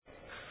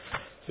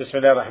بسم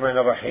الله الرحمن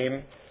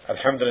الرحيم.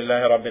 الحمد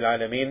لله رب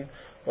العالمين،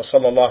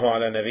 وصلى الله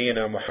على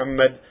نبينا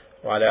محمد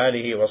وعلى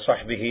آله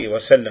وصحبه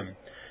وسلم.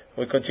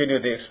 We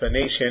continue the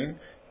explanation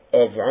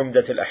of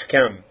Umdat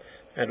al-Ahkam,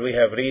 and we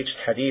have reached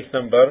hadith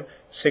number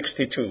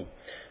 62.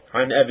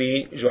 عن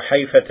أبي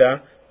جحيفة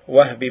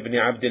وهب بن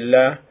عبد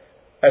الله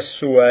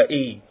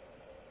السوائي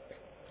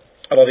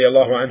رضي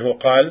الله عنه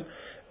قال: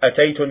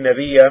 أتيت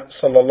النبي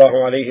صلى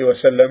الله عليه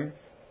وسلم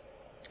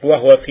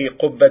وهو في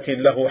قبة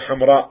له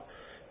حمراء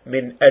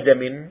من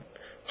أدم،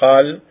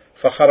 قال: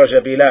 فخرج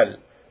بلال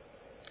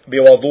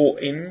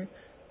بوضوء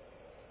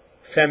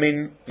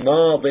فمن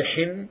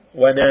ناضح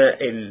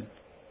ونائل.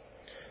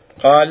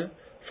 قال: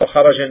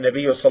 فخرج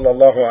النبي صلى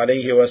الله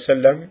عليه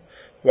وسلم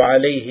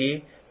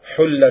وعليه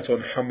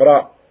حلة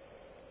حمراء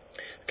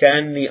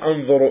كأني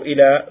أنظر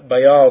إلى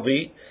بياض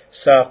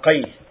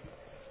ساقيه.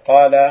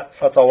 قال: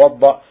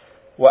 فتوضأ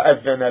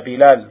وأذن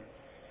بلال،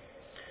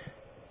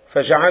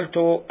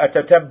 فجعلت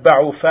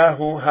أتتبع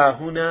فاه ها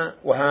هنا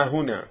وها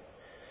هنا،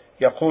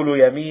 يقول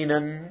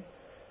يمينا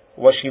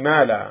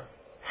وشمالا: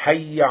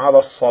 حي على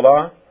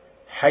الصلاة،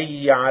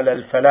 حي على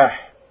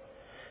الفلاح.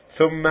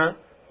 ثم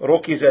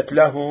ركزت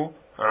له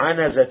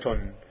عنزة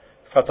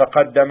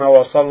فتقدم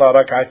وصلى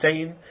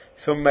ركعتين،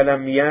 ثم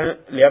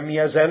لم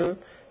يزل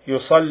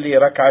يصلي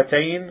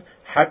ركعتين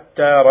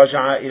حتى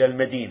رجع إلى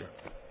المدينة.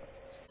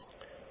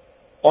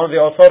 On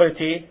the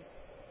authority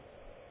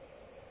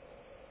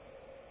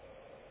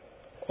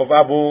of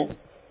Abu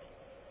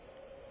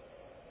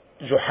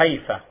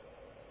Juhayfa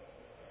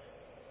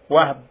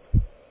Wahb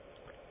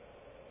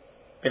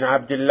bin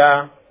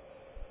Abdullah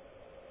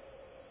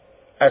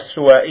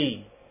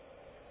As-Suwa'i,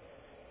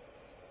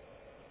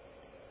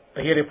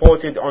 he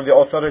reported on the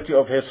authority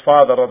of his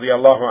father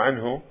radiyallahu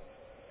anhu.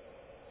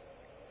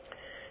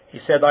 He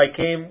said, I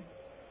came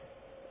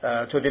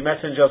to the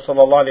Messenger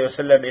sallallahu alayhi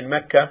wa sallam in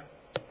Mecca,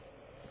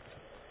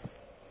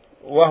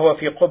 وهو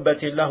في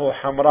قبة له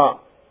حمراء,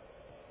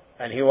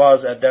 and he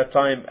was at that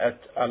time at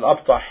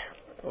Al-Abtah,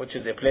 which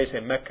is a place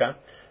in Mecca,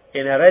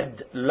 in a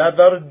red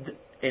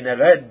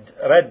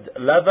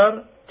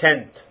leather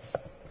tent,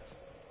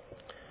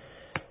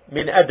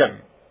 min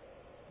Adam,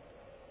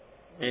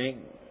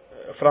 meaning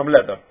from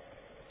leather.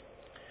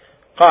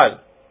 قال: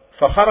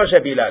 فخرج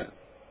بلال,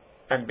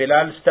 and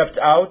Bilal stepped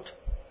out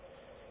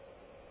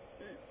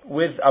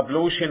with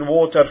ablution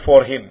water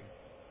for him,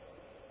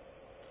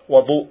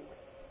 wudu,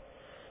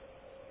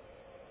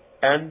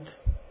 and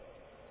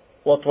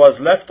what was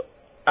left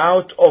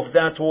out of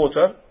that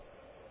water,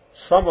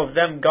 some of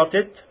them got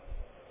it,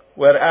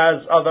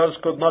 whereas others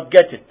could not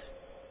get it,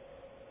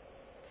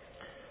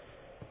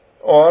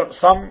 or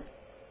some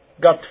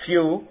got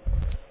few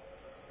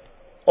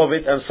of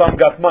it and some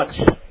got much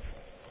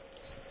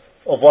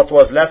of what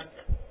was left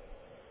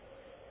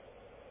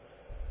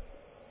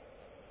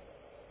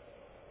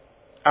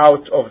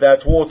out of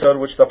that water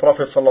which the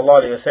Prophet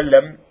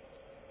ﷺ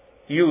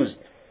used.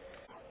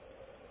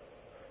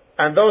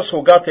 And those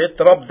who got it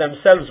rubbed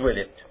themselves with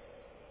it.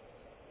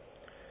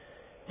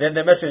 Then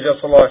the Messenger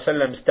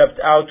ﷺ stepped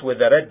out with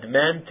a red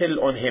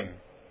mantle on him,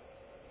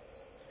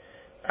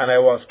 and I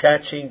was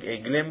catching a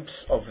glimpse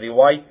of the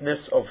whiteness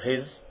of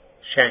his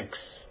shanks.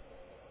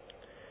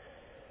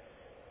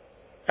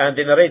 And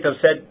the narrator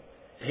said,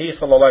 he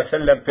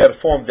ﷺ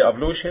performed the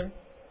ablution,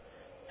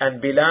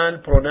 and Bilal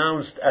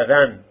pronounced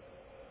adhan,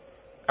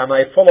 and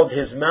I followed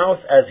his mouth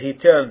as he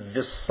turned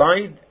this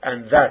side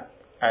and that,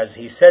 as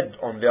he said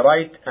on the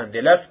right and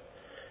the left,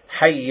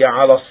 حي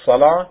على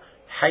الصلاة،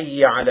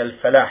 حي على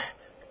الفلاح,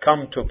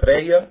 come to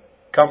prayer,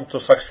 come to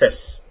success.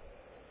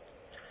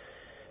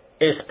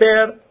 A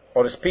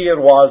spear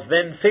was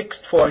then fixed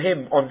for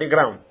him on the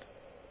ground.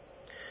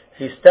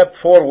 He stepped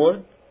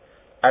forward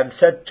and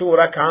said 2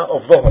 rak'ah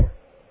of dhuhr.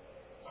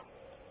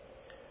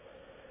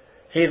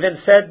 He then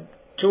said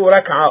 2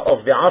 rak'ah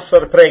of the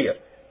Asr prayer,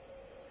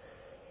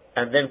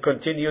 and then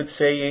continued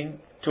saying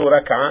 2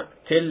 rak'ah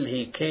till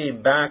he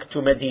came back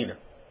to Medina.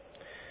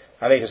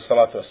 Alayhi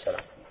salatu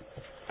wassalam.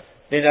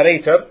 The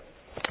narrator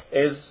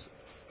is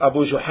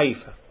Abu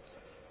Juhayfa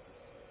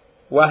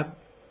Wahb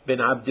bin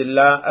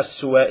Abdullah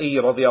As-Suwa'i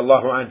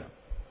radiyallahu anhu.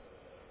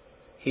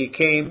 He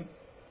came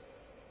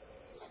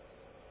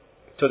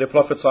to the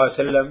Prophet sallallahu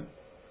alayhi wa sallam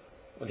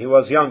when he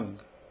was young,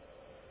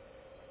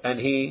 and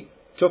he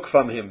took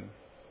from him.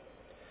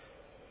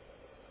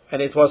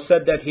 And it was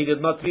said that he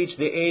did not reach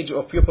the age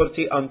of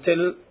puberty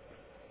until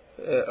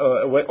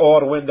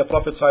or when the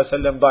Prophet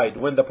ﷺ died.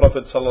 When the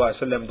Prophet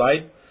ﷺ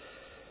died,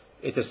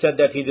 it is said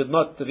that he did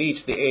not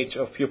reach the age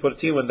of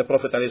puberty when the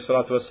Prophet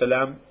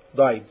ﷺ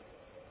died.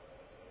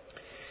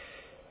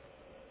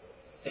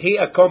 He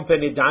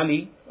accompanied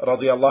Ali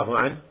radiyallahu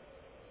anhu,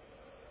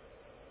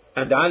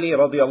 and Ali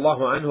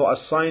radiyallahu anhu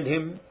assigned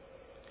him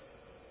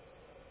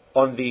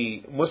on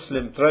the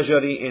Muslim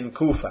treasury in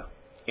Kufa,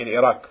 in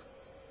Iraq.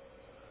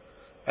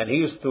 And he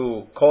used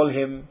to call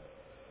him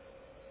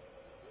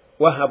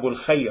Wahab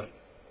al-Khayr,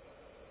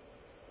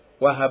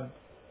 Wahab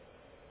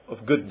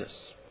of goodness.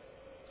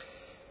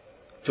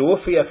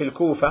 توفي في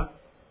الكوفة,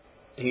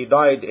 he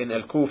died in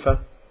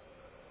Al-Kufa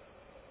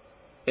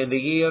in the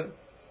year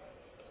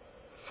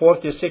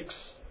 46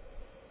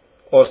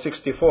 or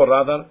 64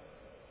 rather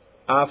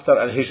after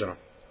Al-Hijrah.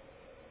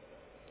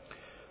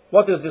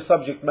 What is the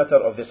subject matter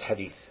of this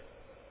hadith?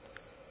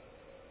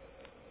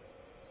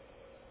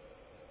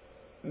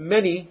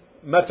 Many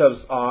matters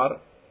are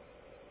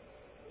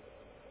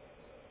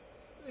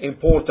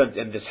important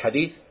in this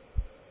hadith,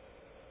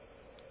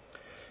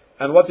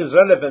 and what is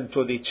relevant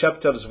to the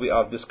chapters we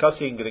are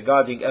discussing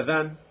regarding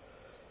adhan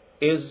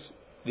is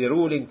the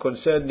ruling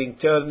concerning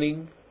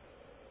turning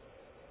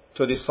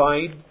to the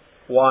side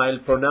while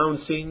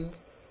pronouncing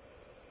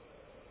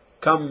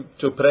come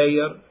to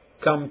prayer,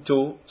 come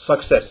to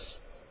success.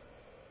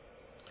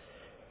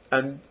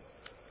 And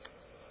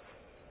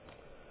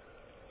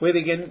we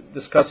begin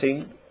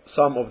discussing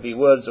some of the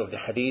words of the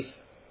hadith.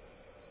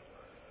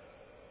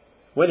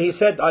 When he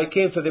said, I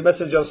came to the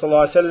Messenger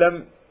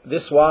ﷺ,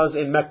 this was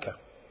in Mecca.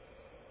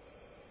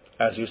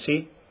 As you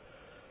see,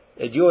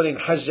 during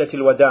Hajjat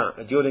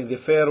al-Wada', during the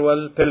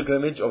farewell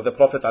pilgrimage of the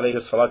Prophet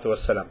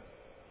ﷺ.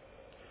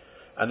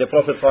 And the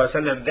Prophet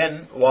ﷺ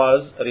then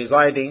was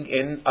residing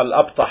in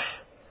Al-Abtah.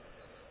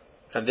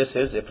 And this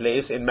is a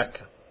place in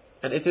Mecca.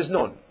 And it is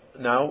known.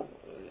 Now,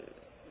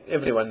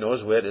 everyone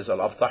knows where is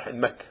Al-Abtah in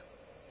Mecca.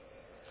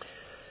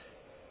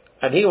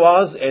 And he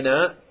was in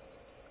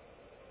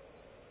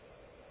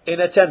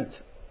a tent,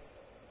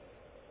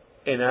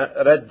 in a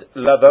red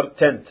leather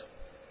tent.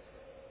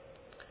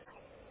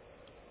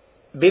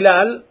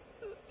 Bilal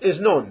is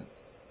known.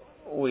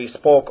 We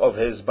spoke of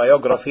his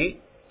biography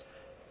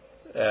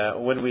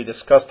when we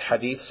discussed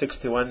Hadith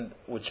 61,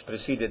 which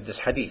preceded this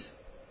Hadith.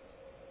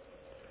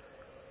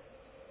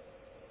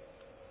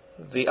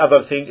 The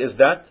other thing is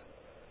that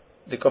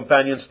the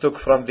companions took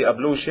from the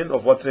ablution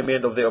of what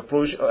remained of the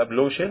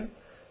ablution,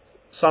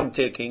 some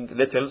taking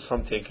little,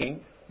 some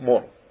taking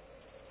more.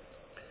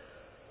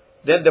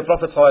 Then the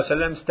Prophet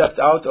ﷺ stepped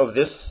out of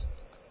this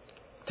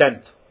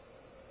tent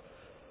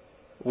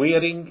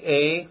wearing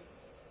a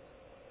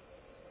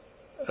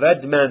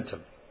red mantle.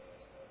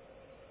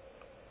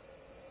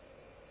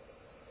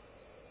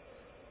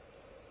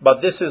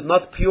 But this is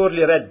not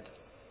purely red.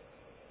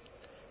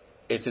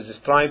 It is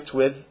striped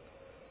with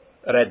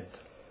red.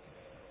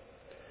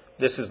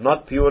 This is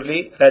not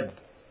purely red.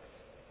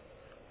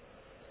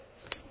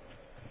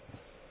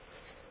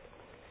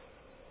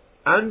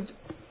 And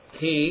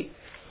he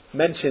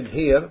mentioned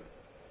here,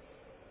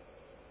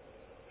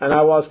 and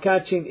I was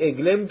catching a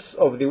glimpse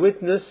of the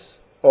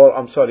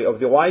of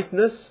the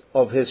whiteness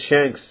of his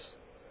shanks.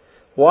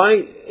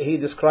 Why he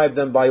described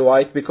them by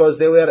white? Because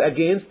they were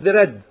against the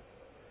red.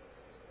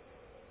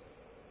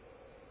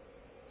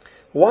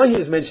 Why he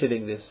is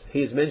mentioning this? He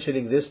is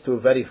mentioning this to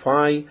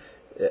verify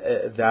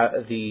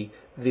the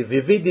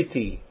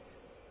vividity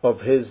of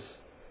his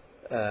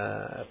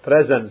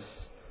presence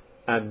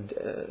and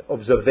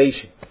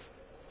observation.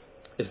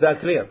 Is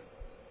that clear?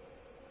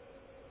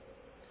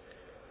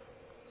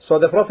 So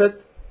the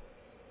Prophet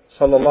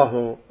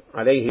sallallahu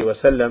alayhi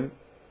wasallam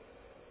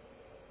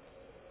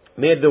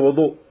made the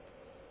wudu,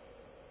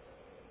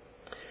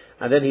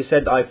 and then he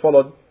said, I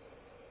followed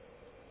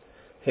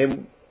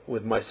him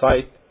with my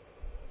sight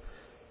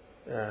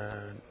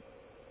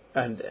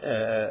and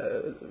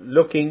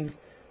looking,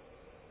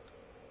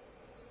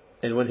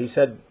 and when he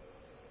said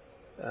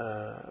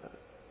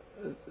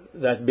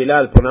that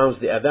Bilal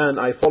pronounced the adhan,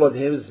 I followed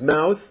his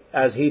mouth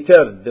as he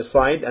turned the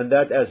side, and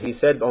that as he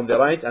said on the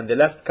right and the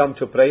left, come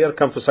to prayer,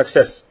 come to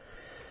success.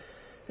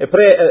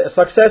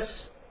 Success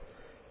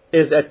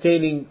is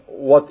attaining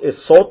what is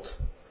sought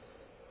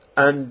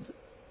and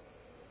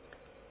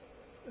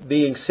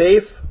being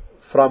safe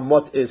from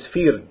what is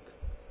feared.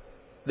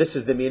 This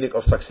is the meaning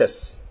of success.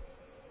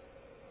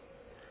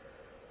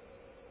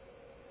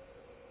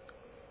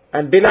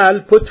 And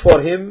Bilal put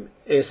for him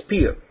a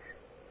spear.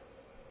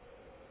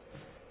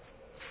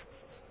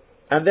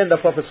 And then the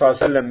Prophet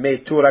ﷺ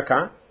made 2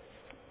 rak'ah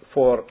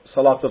for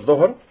Salat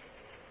al-Dhuhr,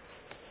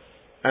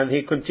 and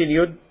he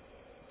continued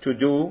to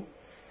do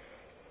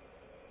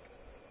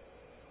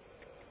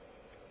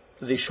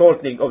the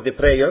shortening of the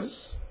prayers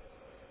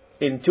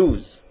in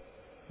twos,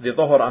 the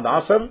Dhuhr and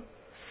Asr,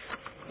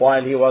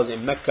 while he was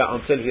in Mecca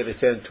until he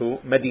returned to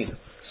Medina.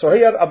 So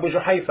here Abu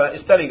Juhayfa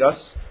is telling us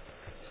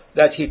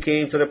that he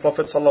came to the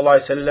Prophet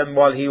ﷺ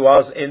while he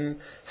was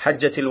in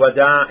Hajjat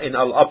al-Wada' in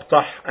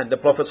Al-Abtah, and the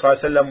Prophet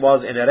ﷺ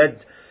was in a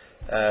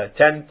red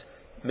tent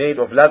made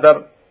of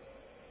leather,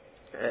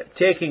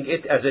 taking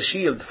it as a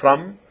shield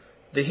from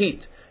the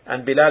heat.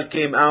 And Bilal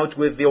came out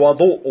with the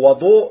wudu.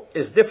 Wudu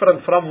is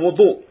different from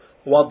wudu.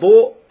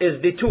 Wudu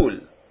is the tool.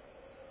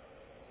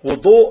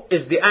 Wudu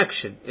is the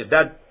action. Is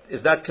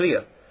that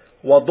clear?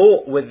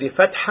 Wudu with the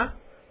fatha,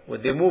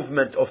 with the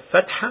movement of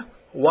fatha,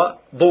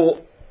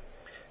 wudu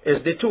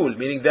is the tool,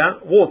 meaning the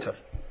water.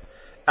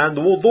 And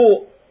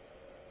wudu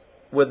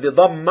with the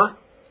dhamma,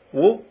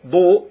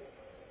 wudu,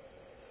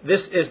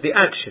 this is the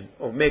action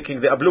of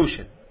making the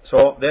ablution.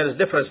 So there is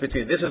difference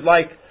between. This is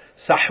like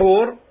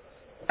sahur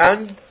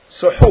and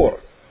suhoor.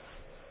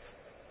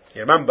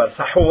 Remember,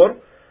 sahur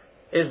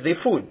is the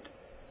food,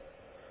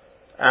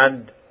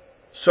 and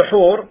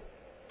suhoor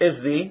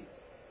is the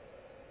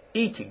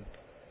eating.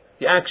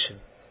 the action,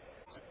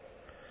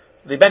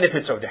 the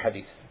benefits of the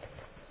hadith.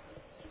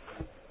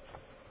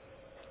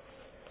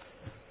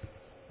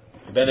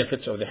 The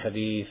benefits of the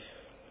hadith.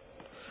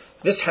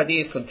 This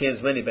hadith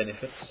contains many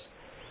benefits,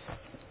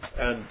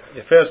 and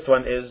the first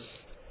one is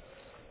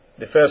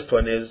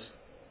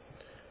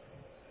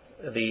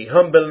the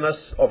humbleness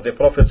of the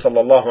Prophet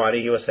sallallahu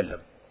alaihi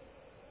wasallam.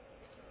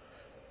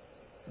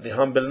 The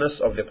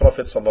humbleness of the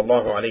Prophet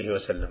sallallahu alaihi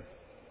wasallam.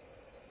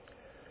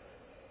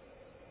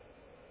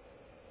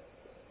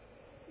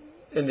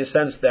 In the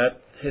sense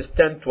that his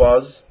tent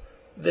was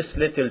this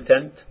little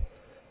tent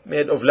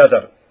made of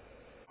leather.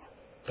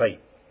 Right.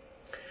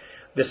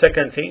 The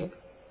second thing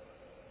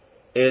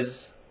is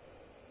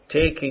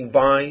taking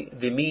by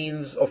the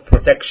means of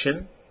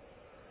protection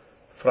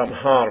from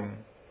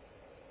harm.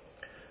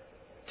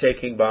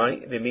 Taking by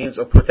the means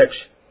of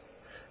protection.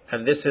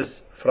 And this is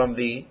from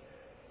the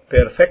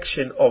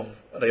perfection of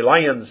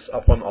reliance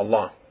upon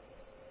Allah.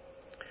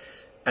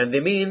 And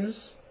the means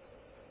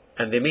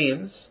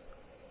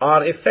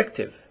are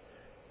effective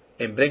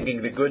in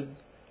bringing the good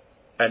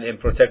and in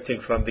protecting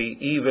from the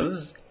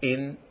evils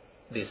in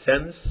the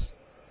sense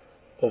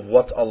of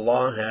what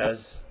Allah has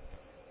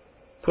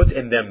put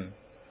in them,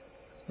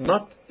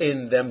 not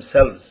in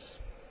themselves.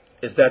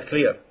 Is that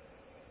clear?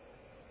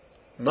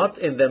 Not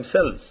in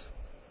themselves.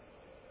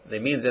 They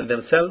mean in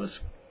themselves,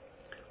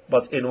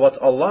 but in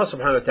what Allah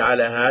subhanahu wa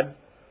ta'ala had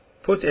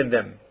put in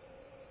them.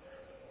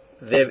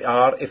 They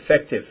are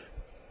effective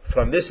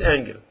from this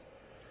angle.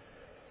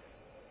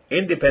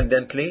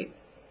 Independently,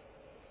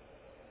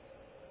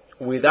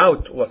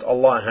 without what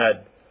Allah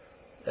had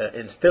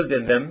instilled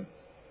in them,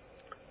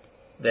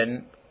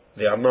 then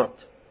they are not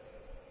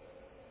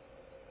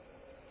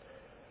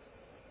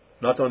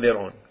on their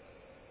own.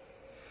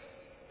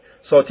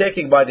 So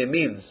taking by the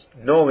means,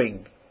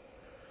 knowing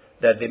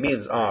that the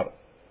means are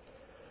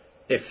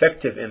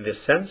effective in this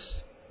sense,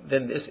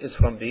 then this is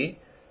from the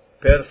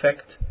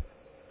perfect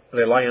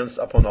reliance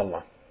upon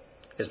Allah.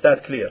 Is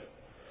that clear?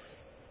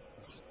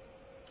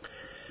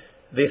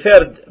 The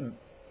third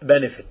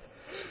benefit.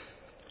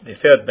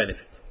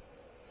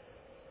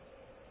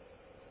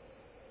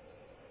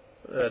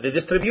 The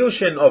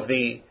distribution of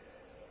the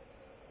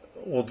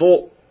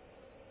wudu,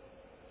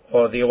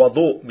 or the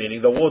wudu,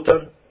 meaning the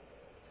water,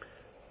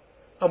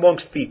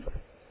 amongst people.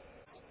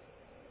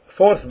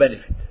 Fourth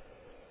benefit.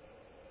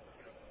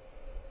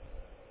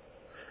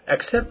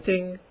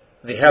 Accepting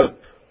the help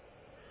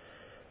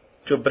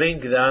to bring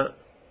the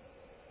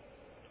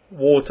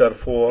water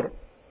for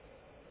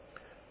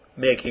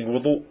making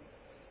wudu.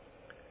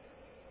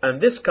 And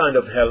this kind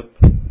of help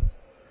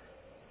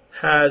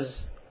has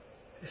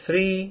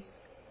three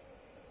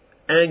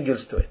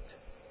angles to it.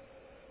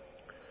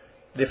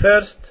 The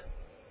first,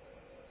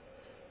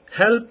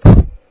 help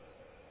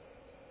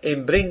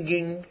in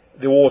bringing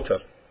the water.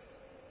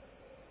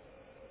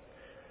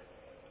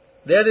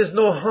 There is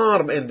no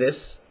harm in this,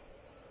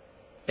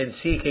 in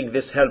seeking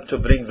this help to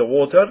bring the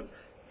water,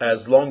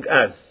 as long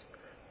as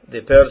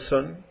the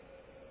person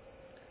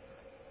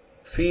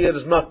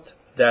fears not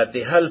that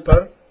the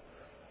helper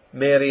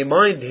may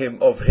remind him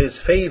of his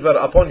favor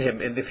upon him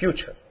in the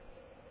future.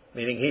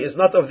 Meaning he is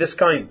not of this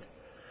kind.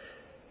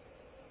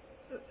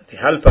 The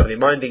helper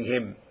reminding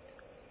him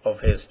of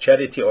his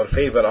charity or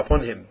favor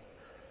upon him.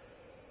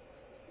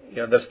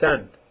 You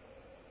understand?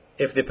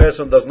 If the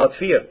person does not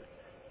fear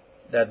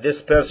that this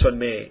person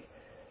may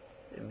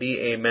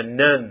be a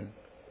mannan,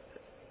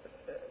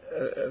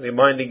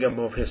 reminding him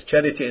of his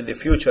charity in the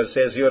future,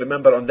 says, you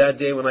remember on that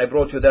day when I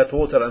brought you that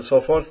water and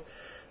so forth,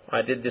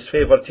 I did this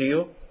favor to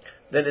you,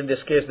 then in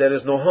this case there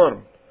is no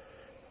harm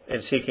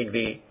in seeking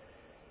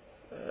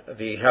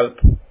the help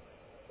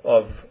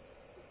of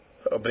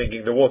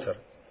bringing the water.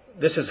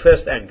 This is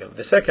first angle.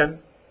 The second,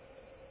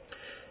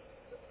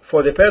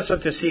 for the person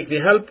to seek the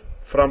help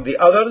from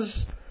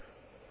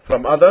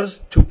others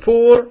to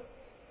pour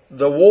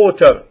the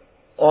water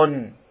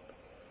on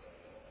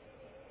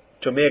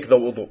to make the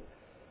wudu.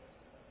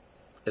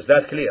 Is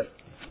that clear?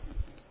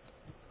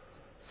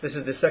 This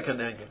is the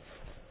second angle.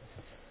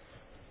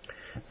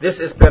 This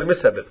is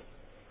permissible.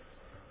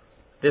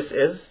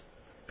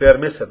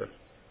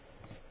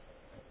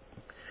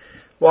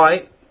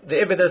 Why? The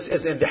evidence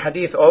is in the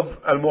hadith of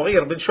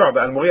Al-Mughira bin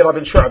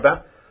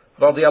Shu'bah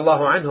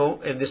radiyallahu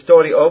anhu, in the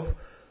story of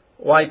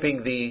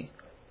wiping the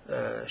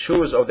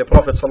shoes of the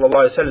Prophet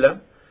sallallahu alaihi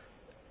wasallam,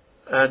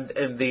 and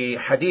in the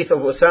hadith of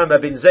Usama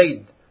bin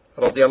Zayd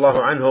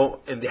radiyallahu anhu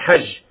in the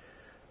Hajj,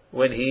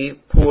 when he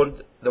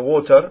poured the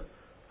water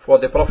for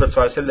the Prophet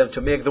sallallahu alaihi wasallam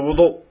to make the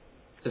wudu.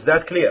 Is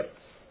that clear?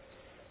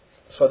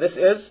 So this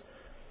is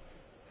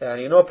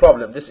no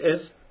problem. This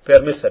is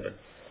permissible.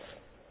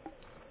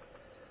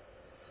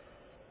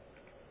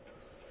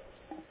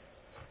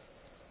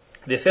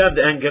 The third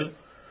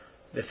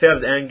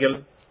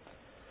angle,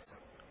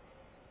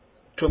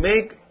 to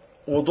make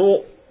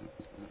wudu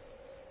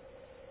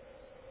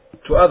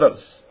to others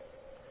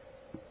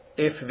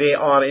if they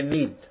are in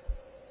need,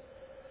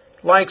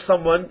 like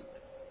someone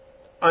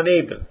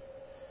unable,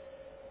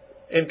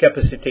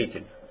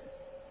 incapacitated.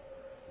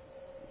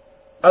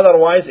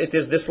 Otherwise it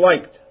is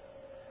disliked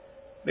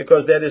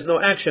because there is no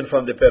action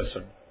from the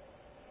person.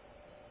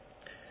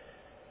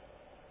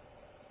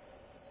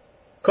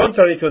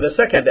 Contrary to the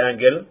second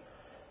angle,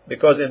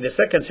 because in the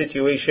second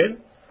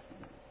situation,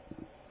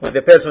 when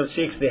the person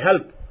seeks the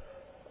help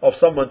of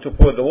someone to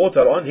pour the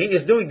water on, he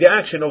is doing the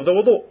action of the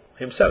wudu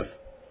himself.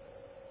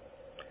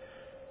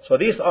 So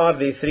these are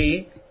the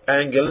three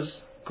angles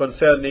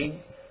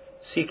concerning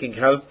seeking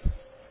help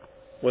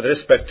with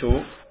respect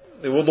to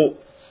the wudu,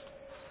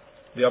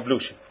 the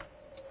ablution.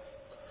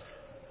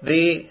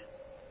 The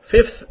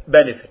fifth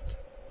benefit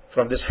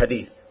from this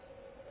hadith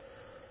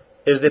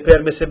is the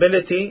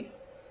permissibility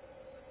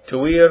to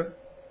wear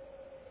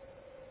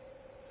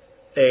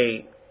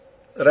a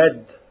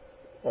red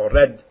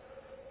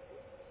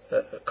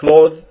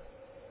cloth,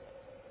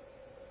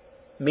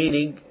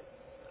 meaning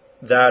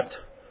that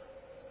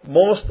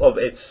most of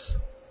its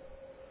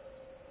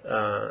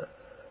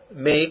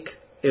make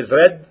is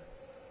red,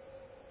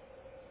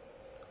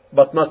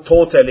 but not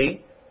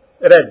totally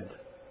red.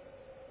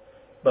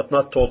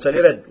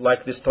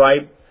 Like the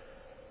stripe,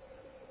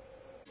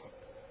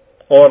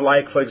 or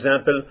like, for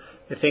example,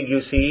 the thing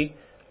you see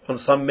on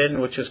some men,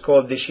 which is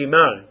called the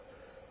shimar,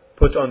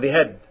 put on the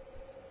head.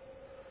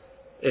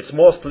 It's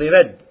mostly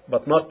red,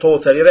 but not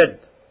totally red,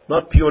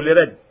 not purely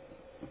red.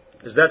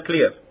 Is that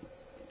clear?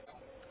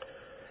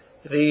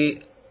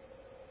 The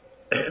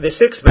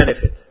sixth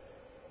benefit,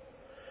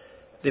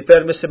 the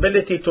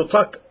permissibility to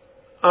tuck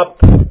up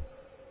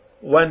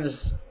one's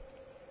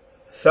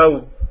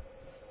thawb,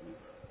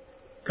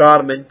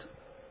 garment,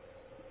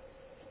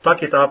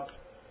 tuck it up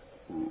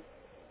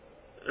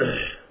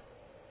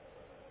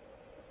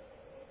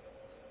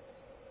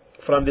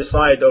from the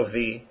side of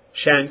the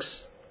shanks.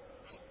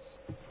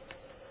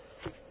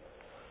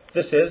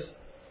 This is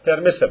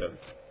permissible.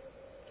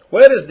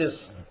 Where is this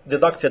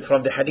deducted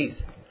from the hadith?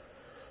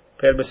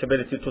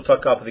 Permissibility to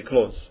tuck up the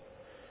clothes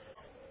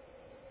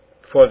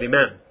for the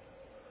man.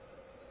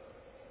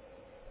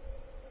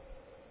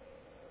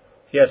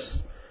 Yes,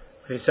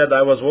 he said,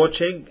 I was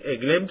watching a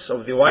glimpse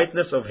of the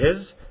whiteness of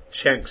his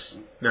shanks.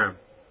 Now,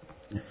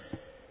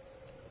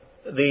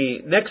 the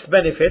next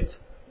benefit,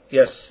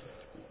 yes,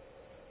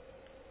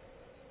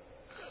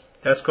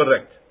 that's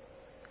correct.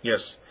 Yes,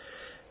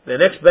 the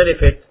next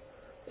benefit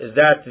is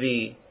that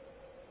the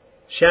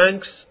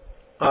shanks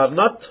are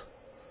not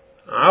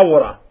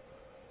awra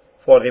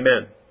for the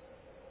man.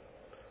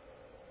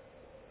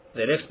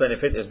 The next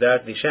benefit is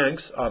that the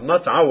shanks are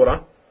not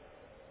awra,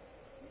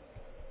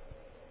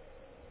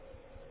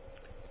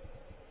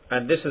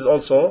 and this is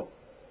also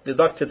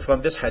deducted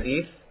from this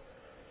hadith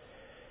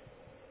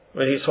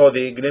when he saw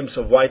the glimpse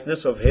of whiteness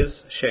of his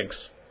shanks.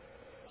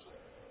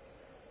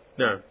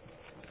 Now,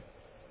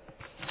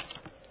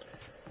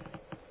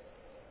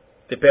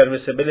 the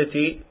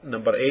permissibility,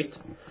 number 8,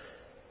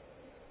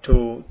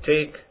 to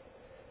take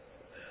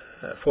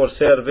for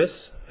service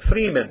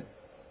free men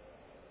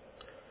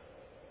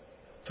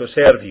to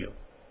serve you.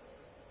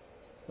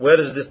 Where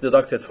is this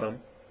deducted from?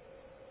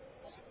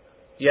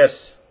 Yes,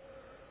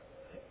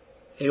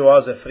 he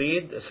was a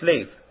freed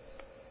slave.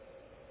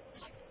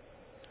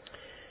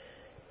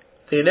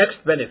 The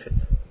next benefit,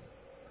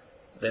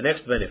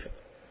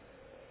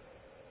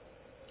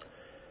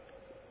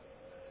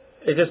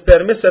 it is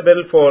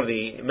permissible for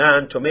the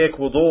man to make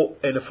wudu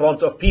in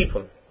front of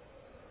people,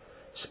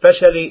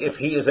 especially if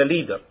he is a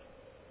leader.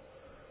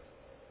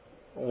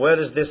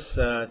 Where is this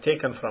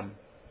taken from?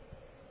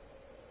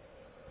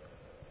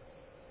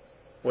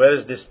 Where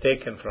is this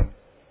taken from?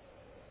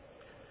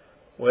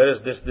 Where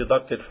is this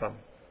deducted from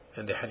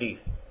in the hadith?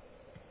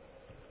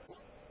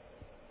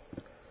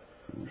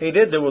 He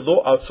did the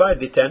wudu outside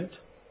the tent.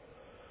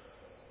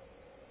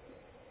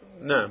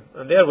 No,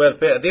 and there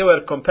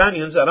were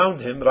companions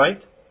around him,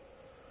 right?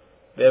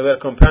 There were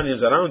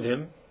companions around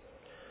him,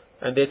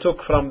 and they took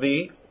from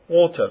the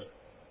water,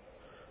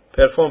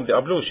 performed the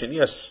ablution.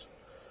 Yes,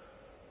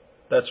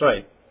 that's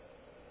right.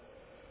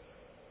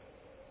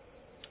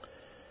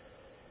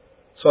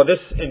 So this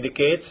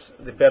indicates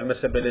the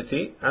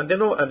permissibility, and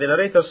the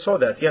narrators saw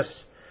that, yes,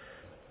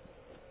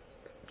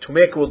 to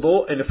make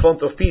wudu in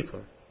front of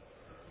people,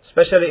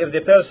 especially if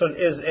the person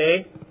is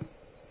a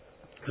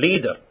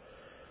leader.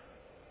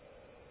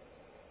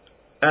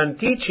 And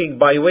teaching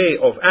by way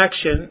of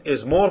action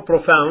is more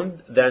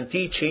profound than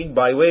teaching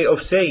by way of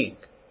saying.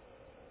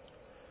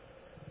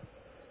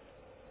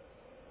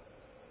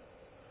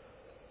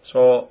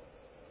 So,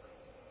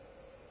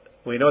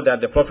 we know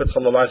that the Prophet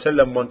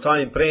ﷺ one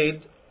time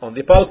prayed on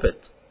the pulpit.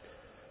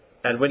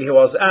 And when he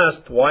was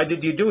asked, why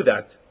did you do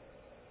that?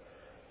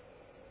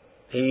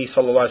 He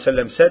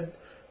ﷺ said,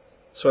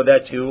 so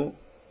that you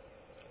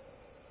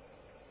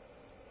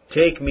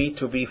take me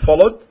to be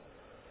followed,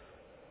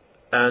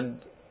 and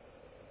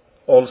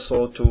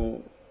also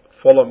to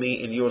follow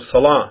me in your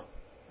salah.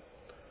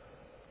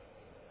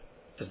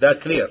 Is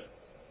that clear?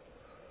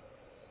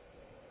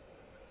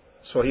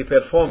 So he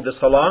performed the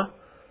salah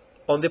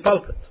on the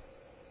pulpit.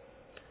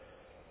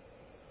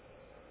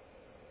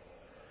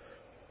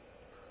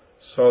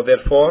 So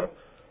therefore,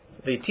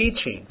 the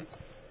teaching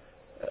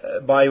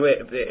by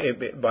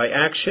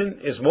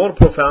action is more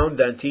profound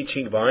than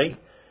teaching by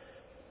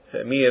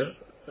mere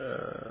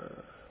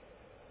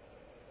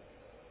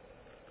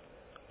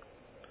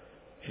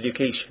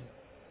education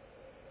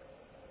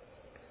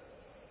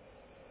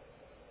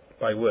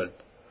by word.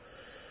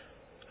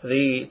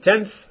 The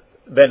 10th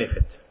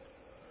benefit,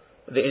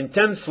 the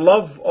intense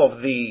love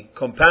of the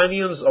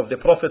companions of the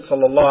Prophet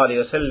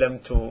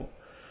ﷺ to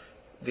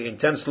the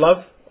intense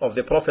love of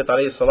the Prophet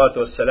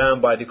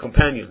ﷺ by the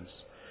companions.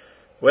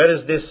 Where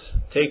is this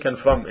taken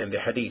from in the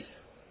hadith?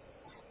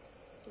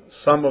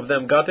 Some of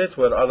them got it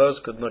where others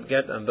could not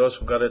get, and those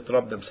who got it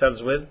rubbed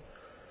themselves with.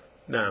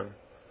 Now,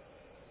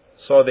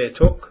 so they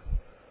took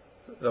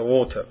the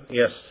water.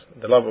 Yes,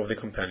 the love of the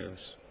companions.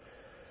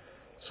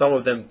 Some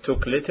of them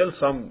took little,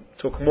 some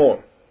took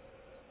more.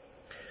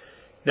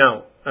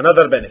 Now,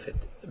 another benefit,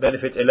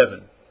 benefit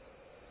 11.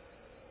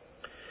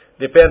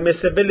 The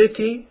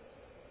permissibility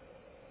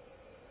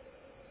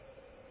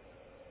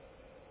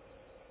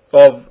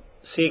of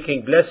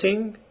seeking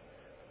blessing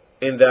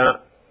in the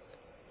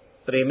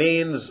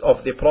remains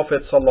of the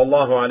Prophet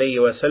sallallahu alaihi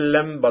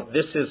wasallam, but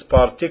this is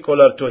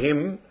particular to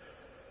him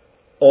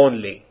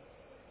only,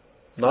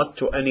 not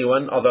to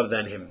anyone other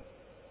than him.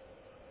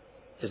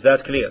 Is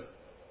that clear?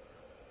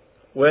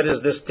 Where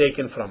is this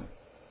taken from?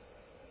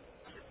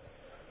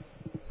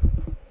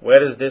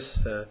 Where is this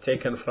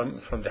taken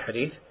from? From the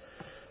hadith?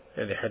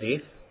 In the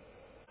hadith?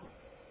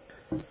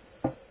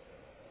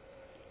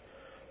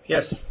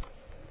 Yes.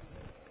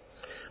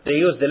 They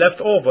use the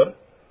leftover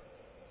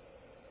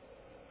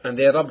and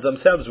they rub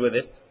themselves with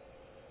it.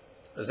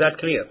 Is that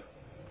clear?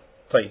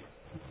 طيب.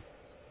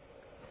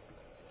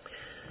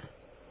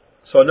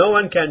 So no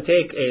one can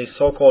take a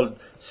so-called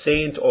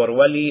saint or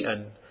wali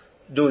and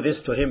do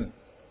this to him.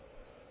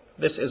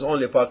 This is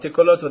only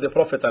particular to the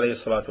Prophet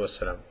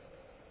ﷺ.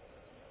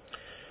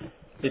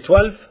 The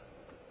 12th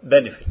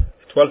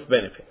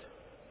benefit.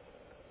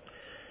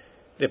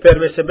 The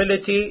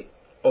permissibility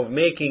of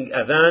making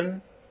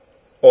adhan,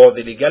 or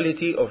the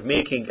legality of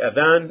making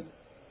adhan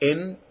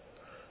in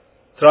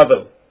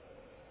travel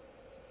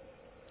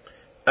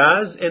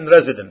as in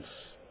residence.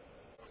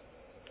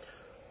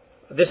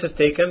 This is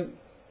taken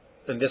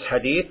in this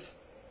hadith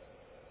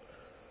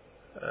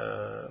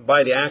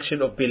by the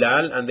action of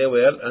Bilal, and they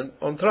were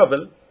on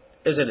travel,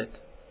 isn't it?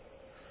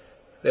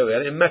 They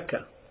were in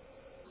Mecca.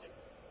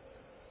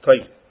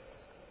 طيب.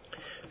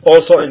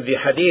 Also in the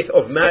hadith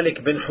of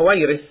Malik bin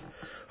Huwayrith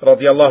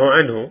radiyallahu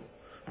anhu,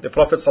 the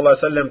Prophet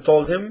ﷺ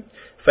told him,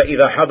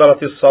 فَإِذَا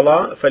حَضَرَتِ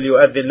الصَّلَاةِ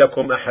فَلْيُؤَذِّنْ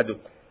لَكُمْ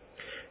أَحَدُكُمْ.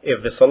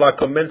 If the salah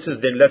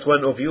commences, then let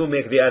one of you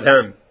make the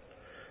adhan.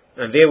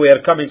 And they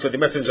were coming to the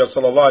Messenger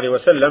sallallahu alaihi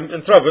wasallam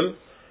in travel.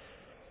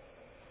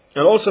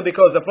 And also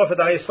because the Prophet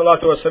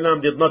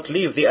ﷺ did not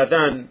leave the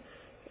adhan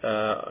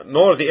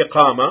nor the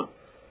iqama,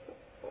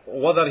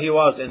 whether he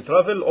was in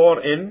travel or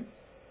in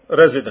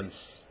residence.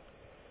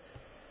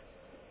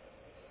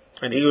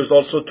 And he used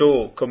also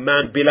to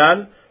command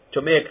Bilal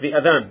to make the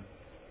adhan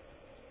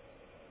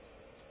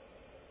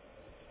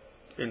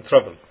in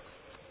travel.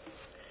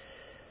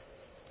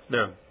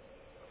 Now,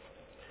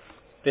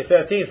 the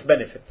 13th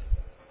benefit.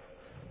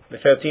 The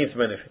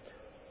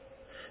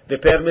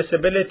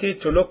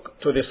permissibility to look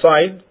to the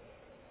side,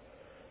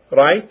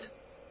 right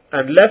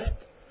and left,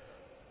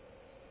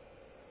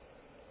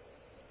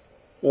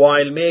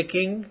 while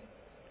making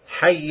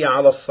Hayya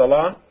ala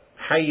al-Salah,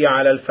 Hayya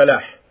ala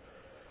al-Falah.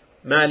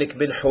 Malik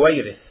bin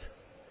Huwayrith.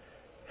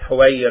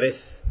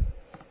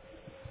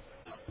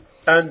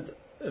 And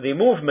the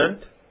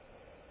movement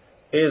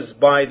is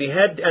by the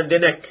head and the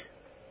neck,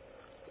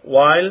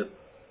 while,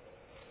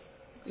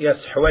 yes,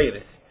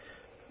 Huwayrith,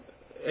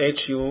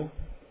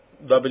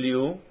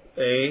 Huwayryth,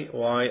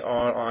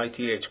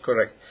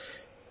 correct.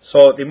 So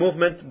the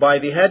movement by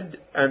the head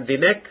and the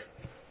neck,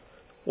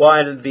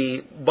 while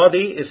the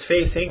body is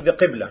facing the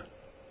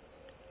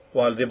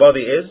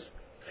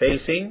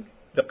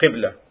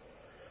Qibla.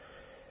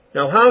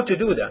 Now, how to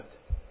do that?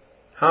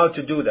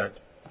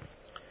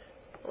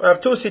 We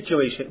have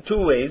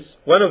two ways.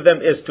 One of them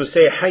is to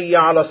say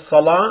Hayya ala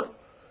Salah,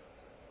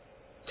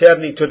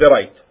 turning to the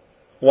right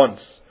once.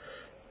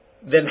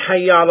 Then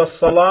Hayya ala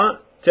Salah,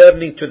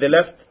 turning to the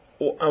left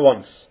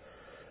once.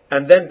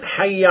 And then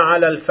Hayya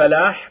ala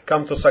al-Falah,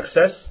 come to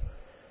success,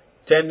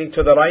 turning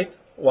to the right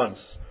once.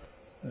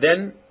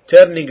 Then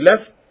turning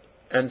left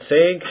and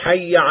saying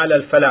Hayya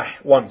ala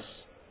al-Falah once.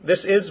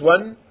 This is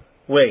one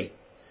way.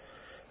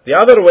 The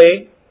other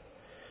way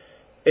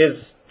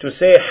is to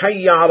say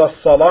Hayya ala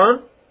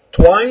Salah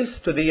twice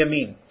to the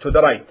Yameen, to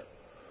the right.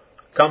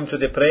 Come to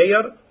the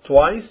prayer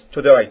twice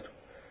to the right.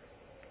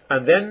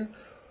 And then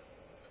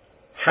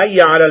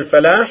Hayya ala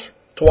al-Falah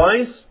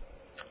twice,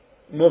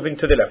 moving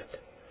to the left.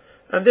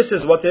 And this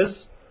is what is,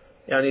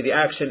 the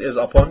action is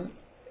upon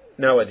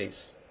nowadays.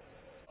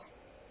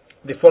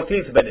 The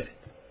 14th benefit.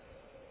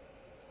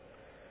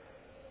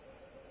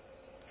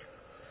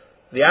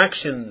 The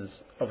actions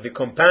of the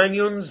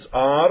companions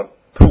are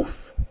proof.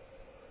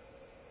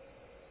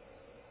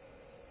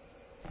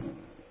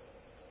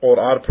 Or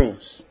are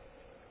proofs.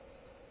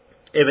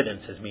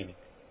 Evidences, meaning.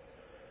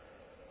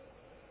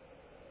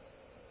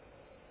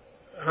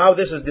 How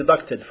this is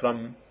deducted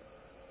from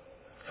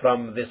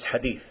from this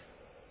hadith.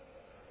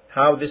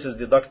 How this is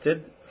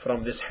deducted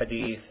from this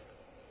hadith?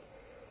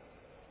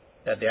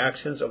 That the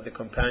actions of the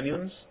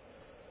companions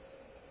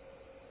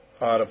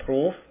are a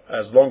proof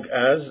as long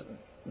as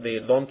they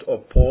don't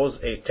oppose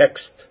a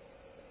text.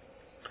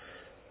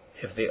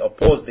 If they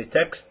oppose the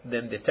text,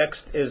 then the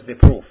text is the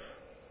proof.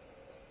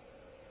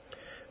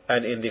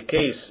 And in the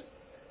case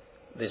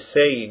the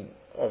saying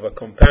of a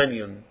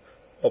companion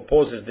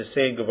opposes the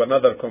saying of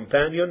another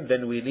companion,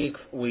 then we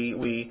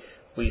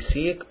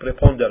seek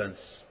preponderance.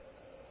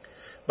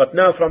 But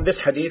now from this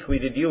hadith we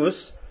deduce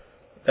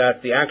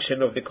that the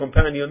action of the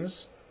companions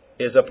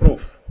is a proof.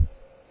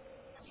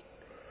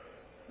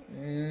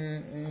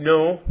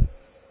 No.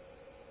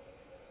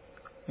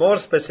 More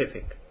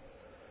specific.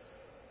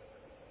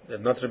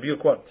 Did not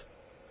rebuke what?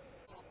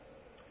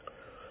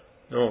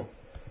 No.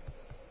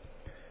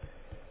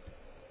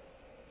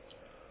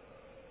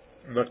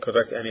 Not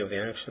correct any of the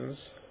actions.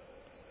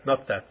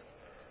 Not that.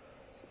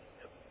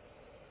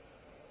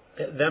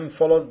 Them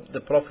followed the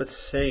Prophet's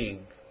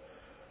saying.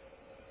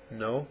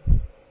 No.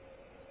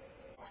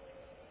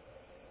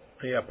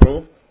 He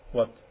approved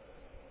what?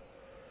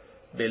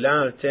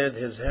 Bilal turned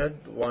his head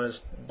whilst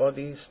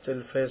body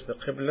still faced the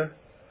Qibla.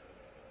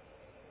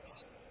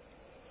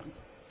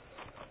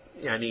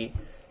 Yani,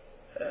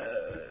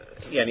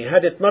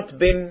 had it not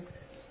been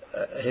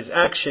his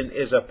action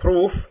is a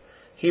proof,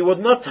 he would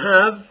not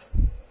have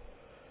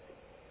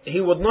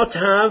he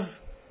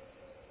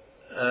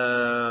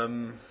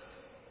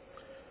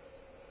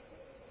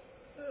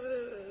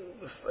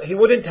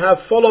wouldn't have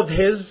followed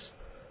his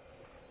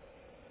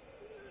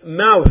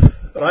mouth,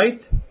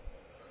 right?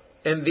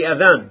 In the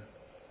adhan.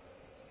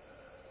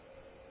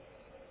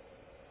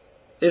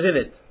 Isn't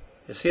it?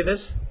 You see this?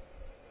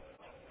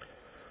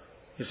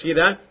 You see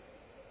that?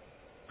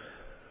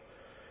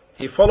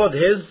 He followed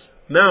his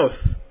mouth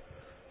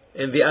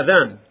in the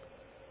adhan.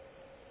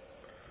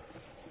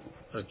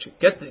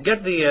 Get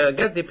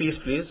the piece,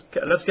 please.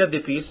 Let's get the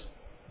piece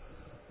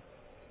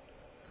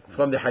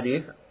from the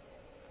hadith.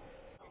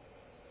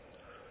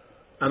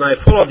 And I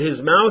followed his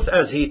mouth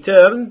as he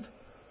turned.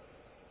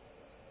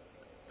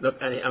 Look,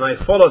 and I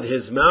followed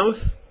his mouth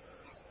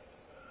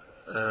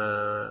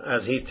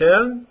as he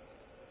turned.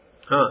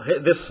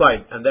 This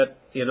side, and that,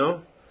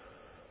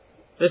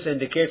 this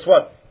indicates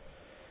what?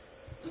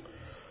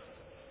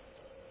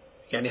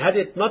 And had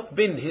it not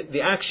been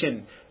the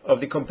action of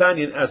the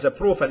companion as a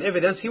proof and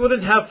evidence, he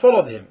wouldn't have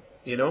followed him,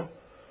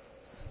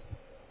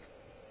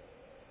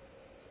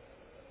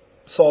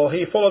 So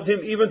he followed him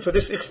even to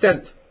this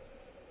extent.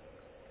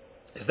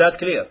 Is that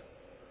clear?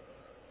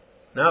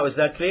 Now, is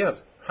that clear?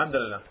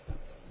 Alhamdulillah.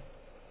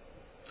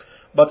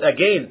 But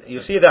again,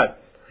 you see that?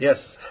 Yes.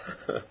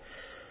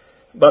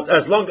 But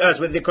as long as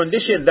with the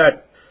condition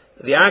that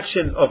the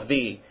action of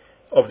the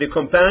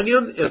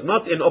companion is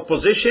not in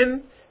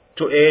opposition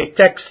to a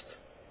text,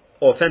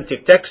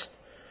 authentic text,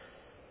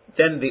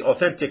 then the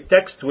authentic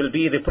text will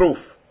be the proof.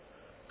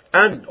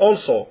 And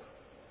also,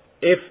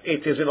 if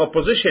it is in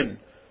opposition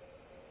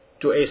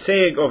to a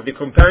saying of the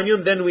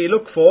companion, then we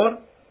look for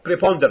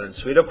preponderance.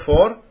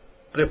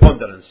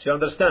 You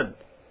understand?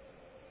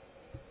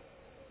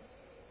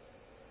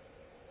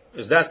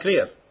 Is that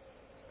clear?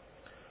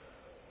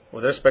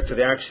 With respect to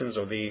the actions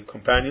of the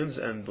companions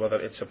and whether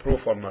it's a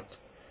proof or not.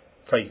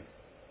 طيب.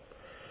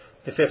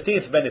 The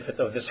 15th benefit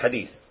of this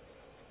hadith.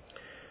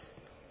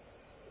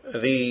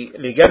 The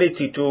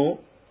legality to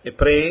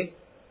pray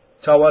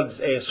towards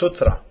a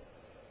sutra.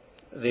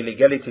 The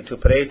legality to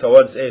pray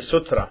towards a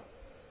sutra.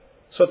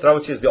 Sutra,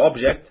 which is the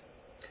object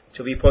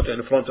to be put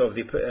in front of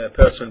the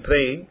person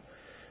praying.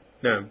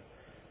 Now,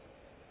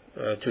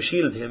 to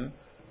shield him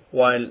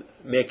while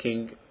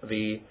making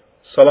the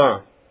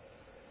salah.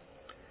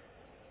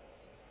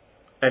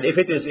 And if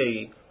it is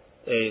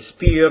a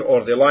spear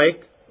or the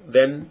like,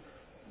 then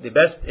the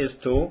best is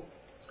to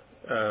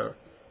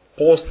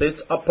post it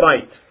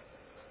upright.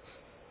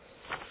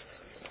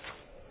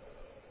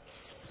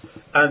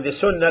 And the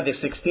sunnah, the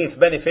 16th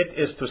benefit,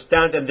 is to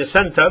stand in the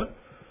center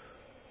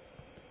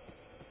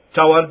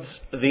towards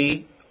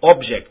the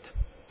object,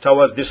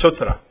 towards the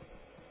sutra.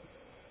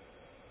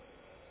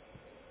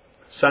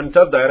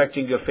 Center,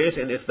 directing your face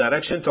in its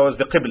direction towards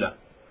the Qibla.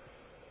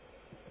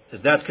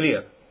 Is that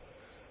clear?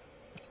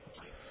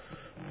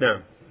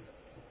 Now,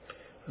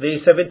 the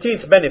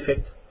 17th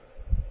benefit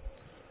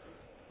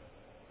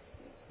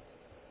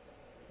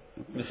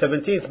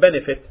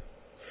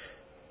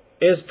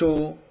is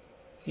to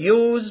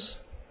use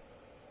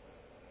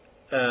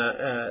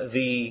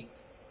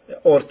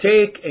or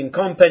take in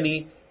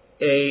company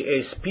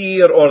a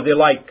spear or the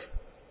like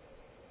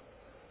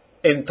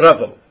in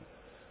travel.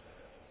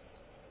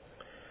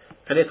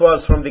 And it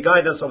was from the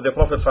guidance of the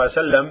Prophet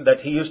ﷺ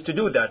that he used to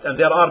do that. And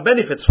there are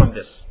benefits from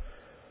this.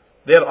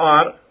 There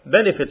are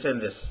benefits in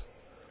this.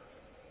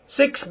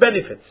 6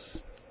 benefits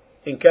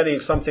in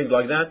carrying something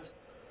like that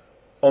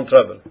on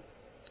travel.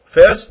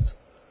 First,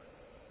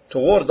 to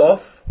ward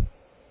off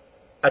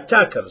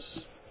attackers,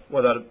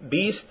 whether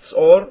beasts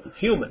or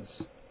humans.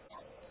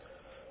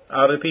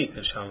 I'll repeat,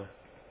 inshallah.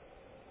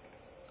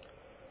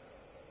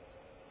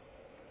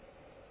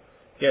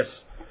 Yes.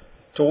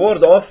 To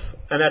ward off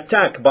an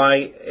attack by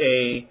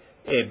a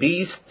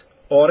beast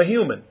or a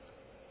human.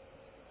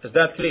 Is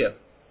that clear?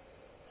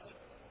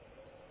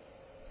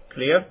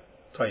 Clear?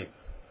 طيب.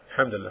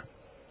 Alhamdulillah.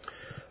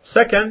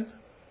 Second,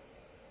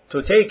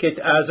 to take it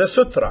as a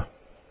sutra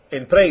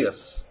in prayers.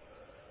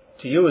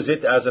 To use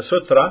it as a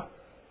sutra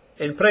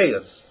in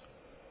prayers.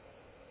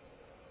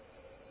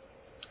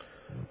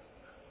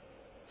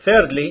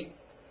 Thirdly,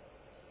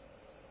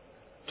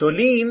 to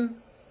lean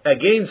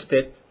against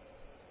it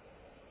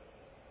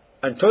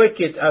and take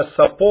it as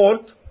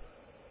support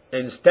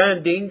in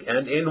standing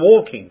and in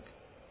walking.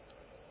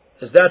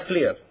 Is that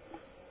clear?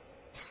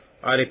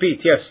 I repeat,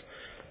 yes.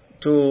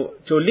 To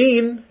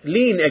lean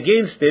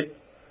against it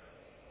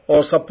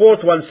or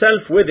support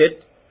oneself with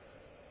it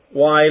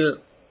while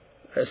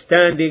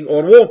standing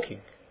or walking.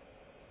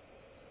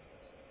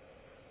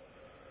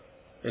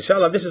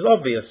 Inshallah, this is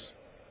obvious.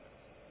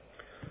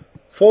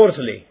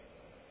 Fourthly,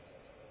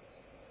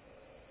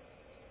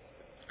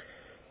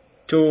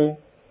 to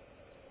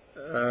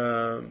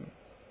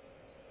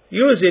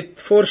use it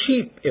for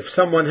sheep if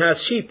someone has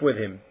sheep with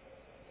him.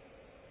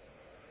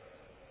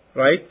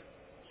 Right?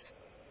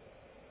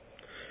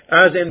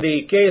 As in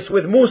the case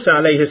with Musa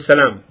alayhi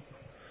salam.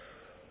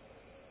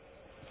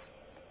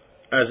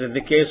 As in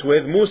the case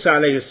with Musa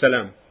alayhi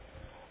salam.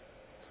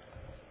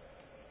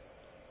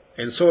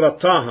 In Surah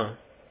Taha,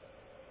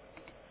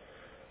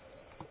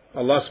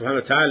 Allah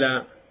subhanahu wa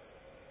ta'ala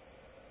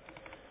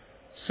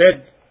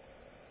said,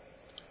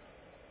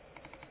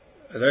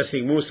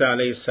 addressing Musa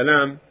alayhi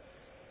salam,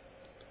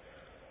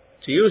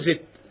 to use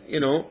it,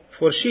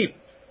 for sheep.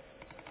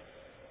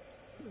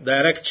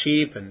 Direct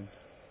sheep and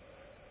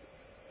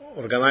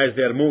organize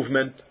their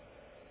movement.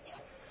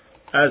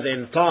 As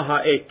in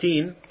Taha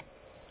 18.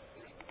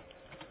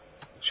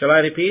 Shall I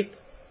repeat?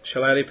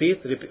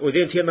 We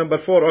didn't hear number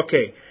 4.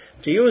 Okay.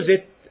 To use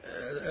it,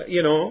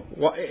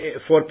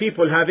 for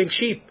people having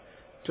sheep.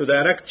 To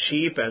direct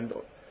sheep and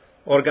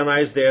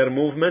organize their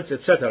movements,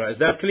 etc. Is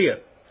that clear?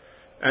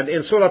 And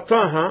in Surah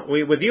Taha,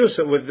 with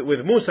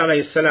Musa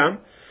alayhi salam,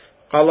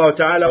 قال الله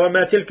تعالى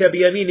وما تلك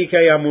بيمينك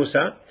يا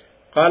موسى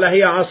قال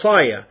هي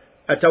عصاي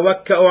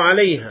أتوكأ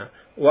عليها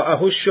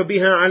وأهش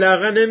بها على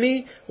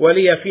غنمي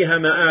ولي فيها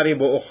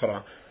مآرب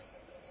أخرى.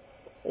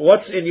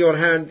 What's in your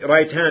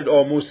right hand,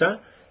 O Musa?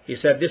 He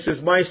said, this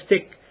is my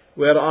stick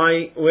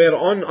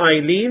whereon I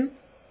lean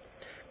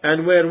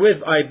and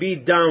wherewith I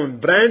beat down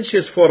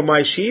branches for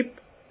my sheep.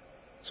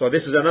 So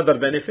this is another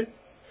benefit.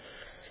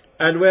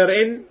 And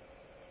wherein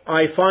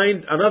I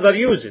find another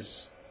uses.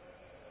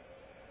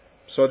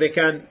 So they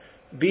can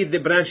beat the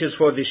branches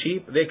for the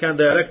sheep. They can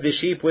direct the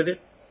sheep with it.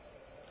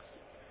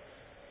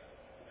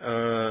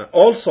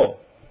 Also,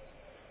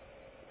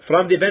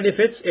 from the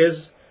benefits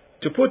is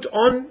to put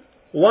on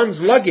one's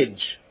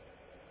luggage,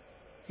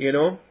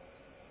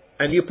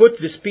 and you put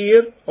the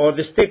spear or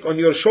the stick on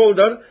your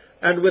shoulder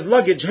and with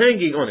luggage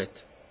hanging on it.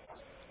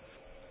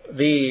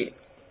 The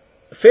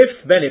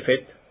fifth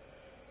benefit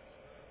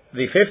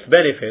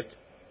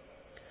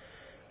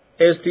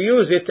is to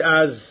use it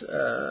as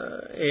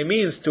a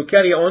means to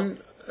carry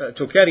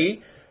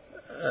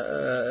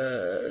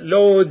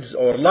loads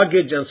or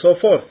luggage and so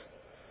forth.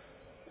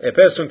 A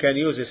person can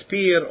use a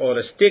spear or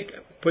a stick,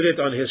 put it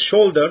on his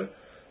shoulder,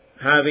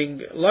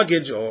 having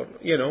luggage or,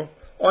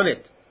 on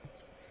it.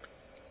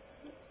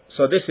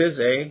 So this is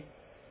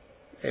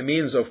a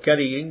means of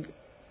carrying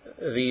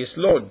these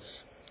loads.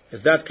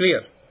 Is that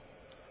clear?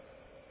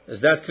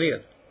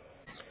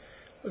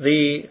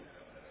 The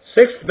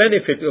sixth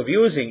benefit of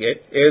using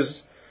it is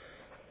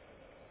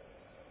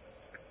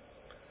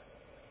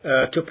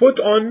to put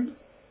on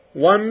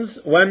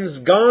one's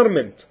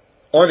garment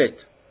on it.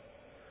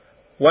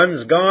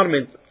 One's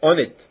garment on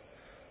it.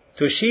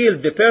 To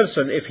shield the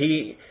person if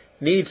he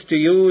needs to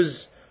use,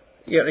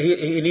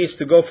 he needs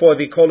to go for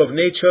the call of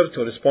nature,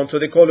 to respond to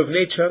the call of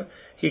nature.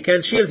 He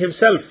can shield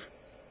himself.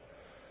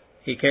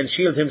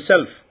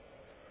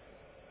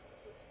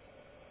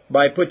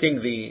 By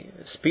putting the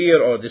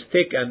spear or the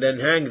stick and then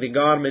hang the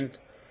garment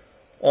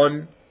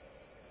on.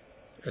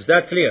 Is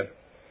that clear?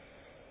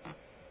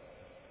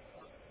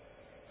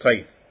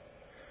 طيب.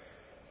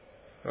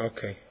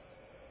 Okay.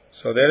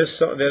 So there is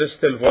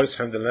still voice,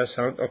 alhamdulillah,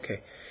 sound. Okay.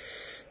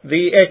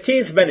 The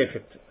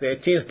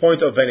 18th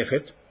point of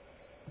benefit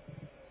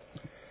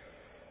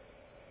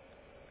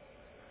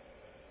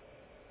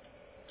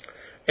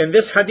in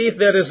this hadith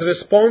there is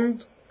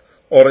response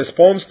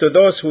to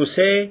those who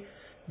say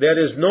there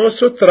is no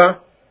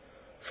sutra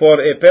for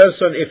a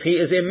person if he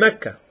is in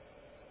Mecca.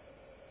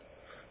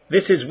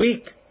 This is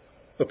weak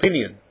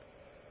opinion.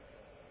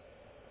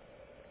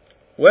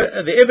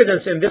 Well, the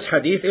evidence in this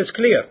hadith is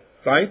clear,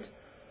 right?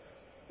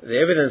 The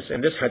evidence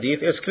in this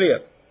hadith is clear.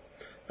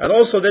 And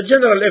also the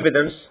general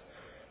evidence,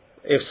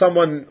 if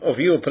someone of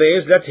you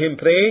prays, let him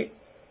pray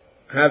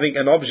having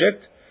an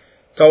object,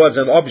 towards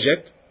an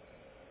object,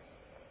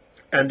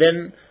 and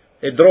then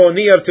draw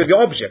near to the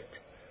object.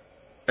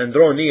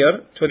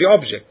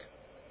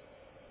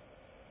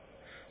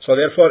 So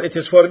therefore it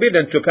is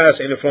forbidden to pass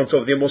in front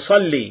of the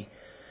musalli.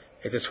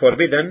 It is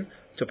forbidden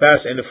to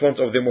pass in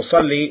front of the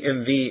Musalli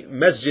in the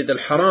Masjid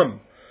al-Haram,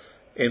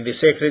 in the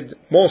sacred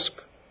mosque,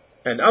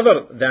 and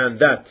other than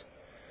that,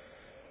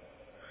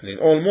 in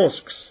all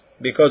mosques,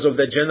 because of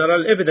the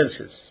general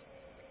evidences.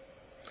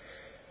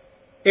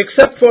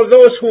 Except for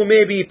those who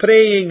may be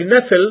praying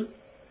nafil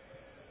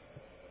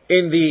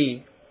in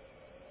the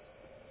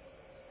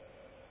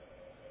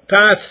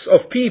paths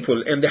of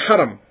people in the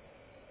haram.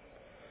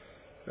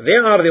 They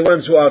are the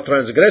ones who are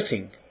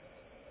transgressing.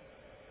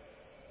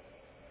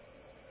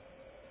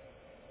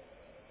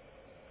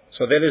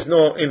 So there is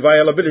no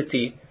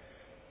inviolability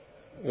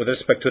with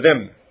respect to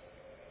them.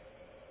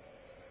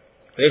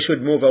 They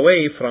should move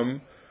away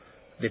from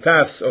the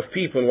paths of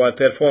people while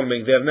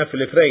performing their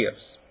nafil prayers.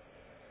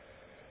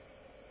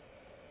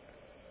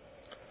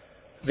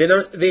 The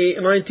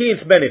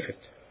 19th benefit,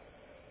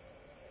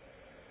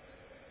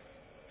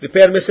 the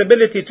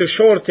permissibility to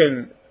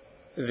shorten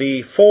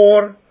the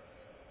 4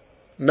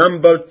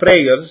 numbered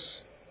prayers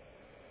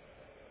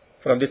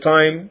from the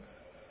time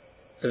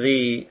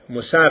the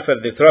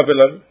musafir, the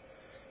traveler,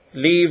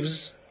 leaves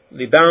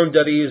the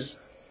boundaries,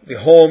 the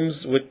homes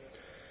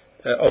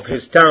of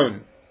his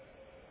town,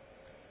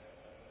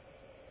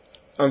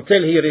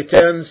 until he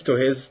returns to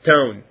his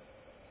town.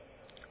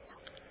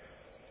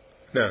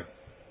 Now,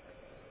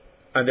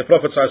 and the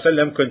Prophet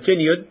ﷺ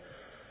continued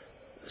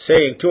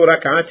saying 2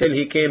 rak'ah till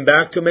he came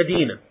back to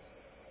Medina.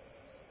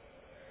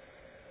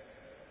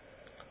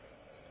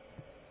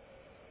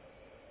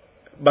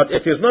 But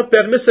it is not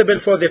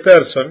permissible for the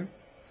person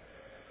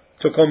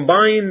to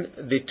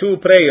combine the 2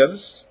 prayers,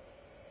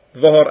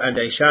 Dhuhr and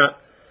Isha,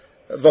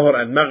 Dhuhr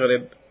and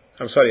Maghrib,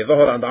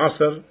 Dhuhr and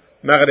Asr,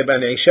 Maghrib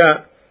and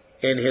Isha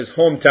in his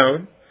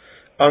hometown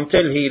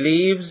until he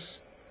leaves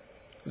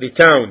the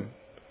town,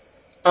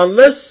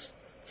 unless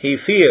he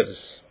fears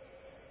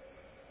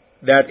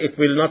that it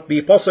will not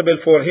be possible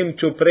for him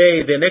to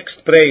pray the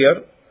next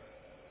prayer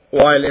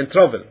while in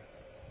travel.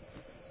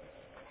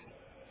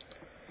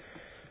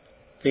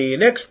 The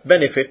next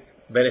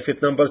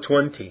benefit number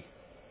 20.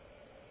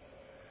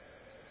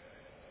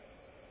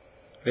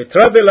 The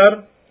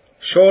traveler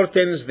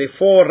shortens the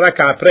 4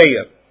 rak'ah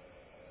prayer,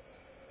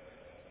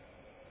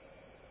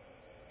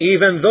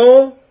 even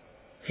though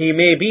he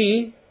may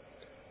be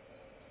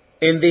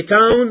in the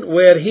town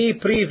where he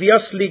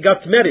previously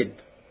got married,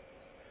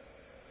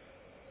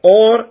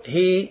 or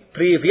he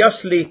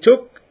previously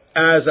took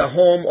as a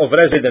home of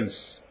residence.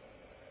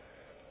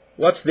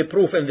 What's the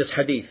proof in this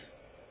hadith?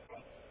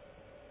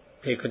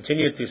 He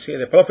continued to say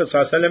the Prophet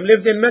ﷺ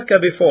lived in Mecca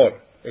before,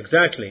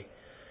 exactly,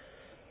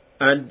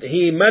 and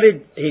he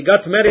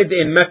got married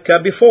in Mecca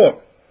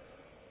before,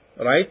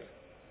 right?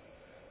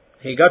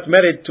 He got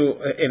married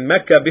in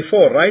Mecca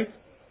before, right?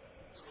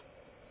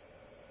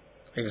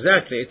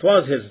 Exactly, it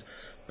was his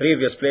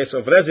previous place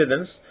of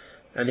residence,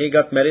 and he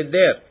got married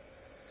there.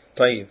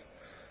 طيب.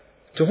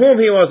 To whom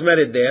he was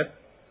married there?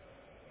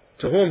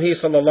 To whom he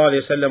sallallahu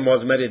alayhi wa sallam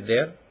was married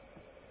there?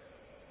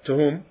 To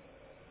whom?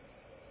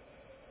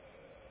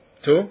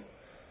 To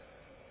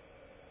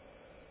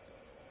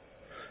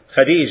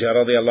Khadija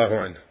radiallahu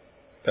anha.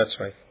 That's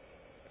right.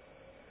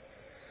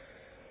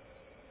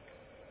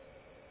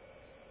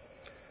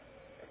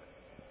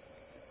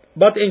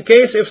 But in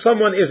case if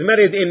someone is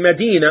married in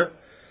Medina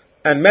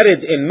and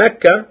married in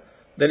Mecca,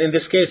 then in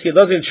this case he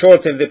doesn't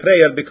shorten the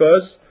prayer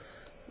because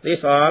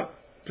these are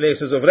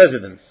places of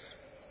residence.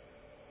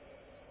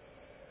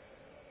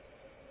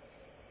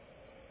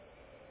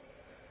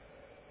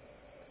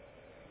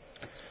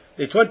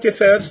 The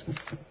 21st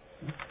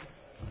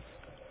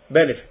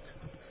benefit.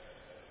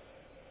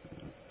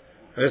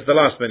 This is the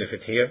last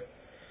benefit here.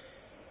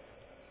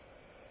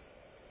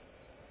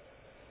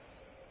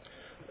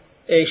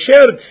 A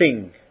shared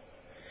thing,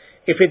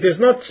 if it is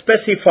not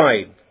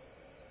specified,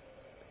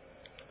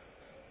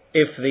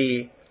 if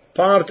the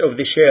part of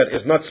the share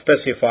is not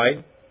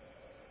specified,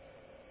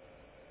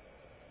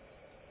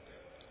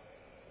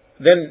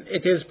 then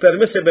it is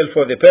permissible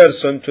for the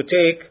person to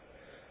take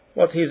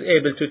what he is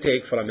able to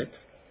take from it.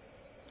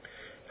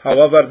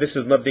 However, this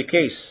is not the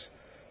case.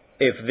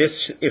 If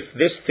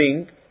this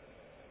thing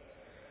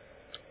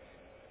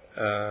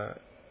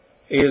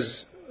is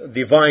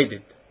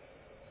divided,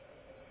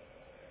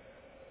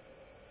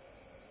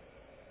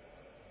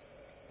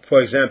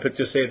 for example,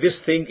 to say this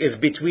thing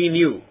is between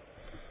you,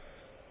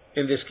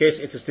 in this case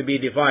it is to be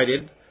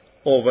divided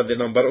over the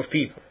number of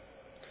people.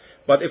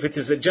 But if it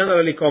is a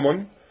generally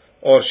common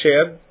or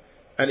shared,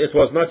 and it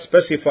was not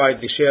specified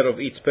the share of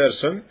each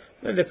person,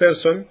 then the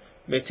person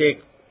may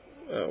take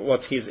what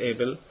he is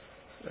able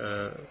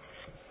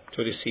to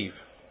receive,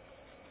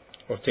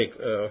 or take,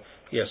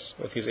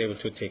 what he is able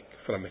to take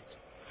from it.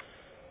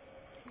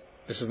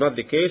 This is not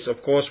the case,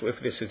 of course, if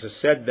this is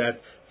said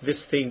that this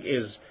thing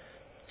is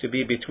to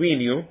be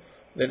between you,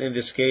 then in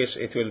this case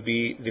it will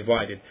be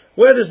divided.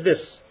 Where is this?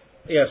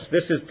 Yes,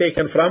 this is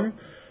taken from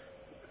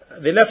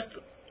the left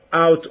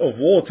out of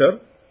water.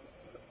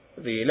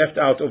 The left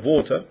out of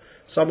water,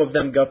 some of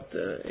them got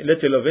a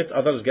little of it,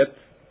 others get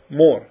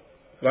more,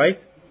 right?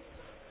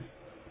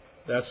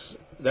 That's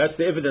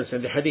the evidence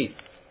in the hadith.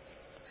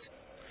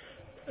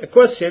 A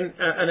question,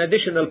 an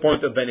additional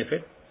point of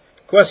benefit.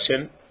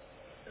 Question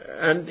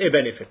and a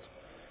benefit.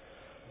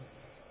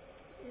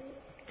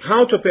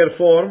 How to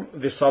perform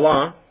the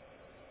salah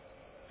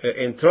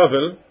in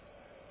travel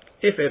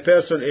if a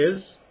person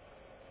is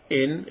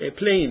in a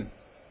plane?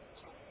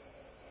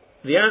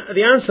 The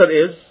answer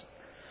is,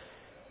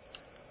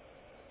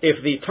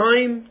 if the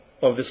time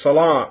of the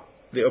salah,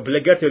 the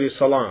obligatory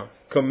salah,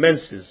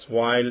 commences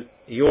while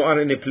you are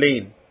in a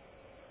plane,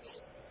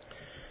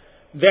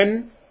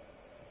 then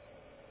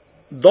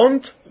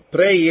don't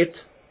pray it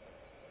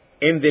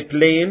in the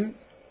plane.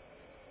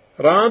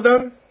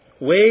 Rather,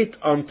 wait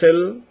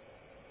until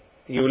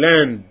you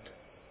land.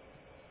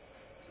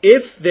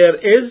 If there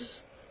is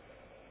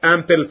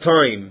ample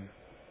time,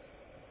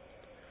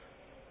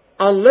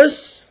 unless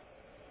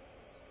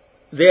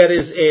there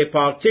is a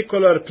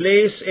particular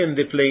place in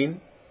the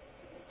plane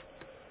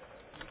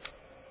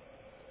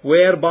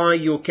whereby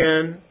you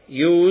can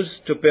use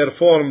to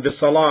perform the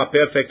salah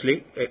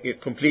perfectly,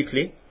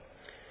 completely,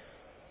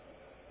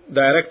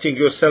 directing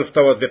yourself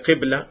toward the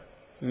qibla,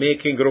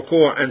 making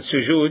ruku' and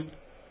sujood,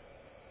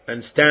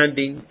 and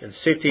standing and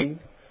sitting,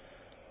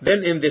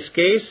 then in this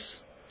case,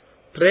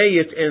 pray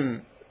it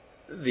in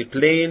the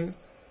plane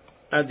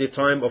at the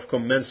time of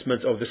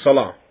commencement of the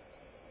salah.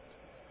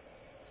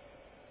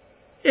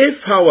 If,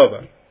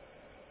 however,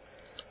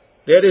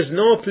 there is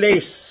no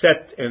place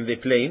set in the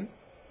plane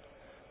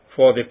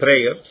for the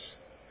prayers,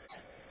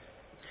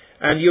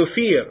 and you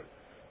fear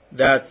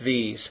that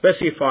the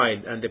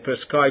specified and the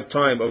prescribed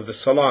time of the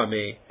salah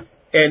may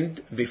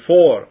end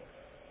before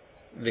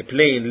the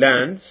plane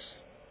lands,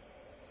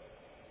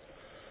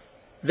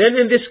 then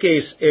in this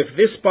case, if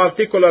this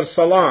particular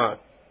salah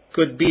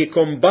could be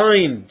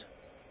combined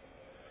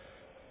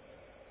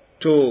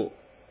to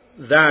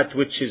that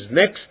which is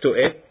next to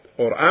it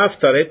or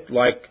after it,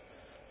 like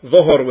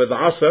Dhuhr with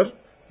Asr,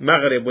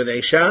 Maghrib with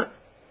Isha,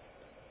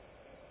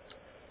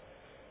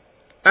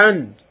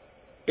 and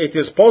it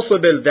is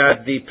possible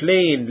that the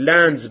plane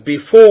lands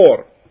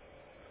before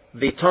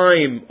the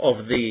time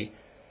of the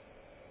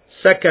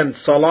second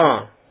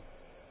salah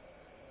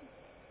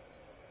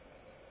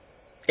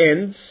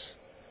ends,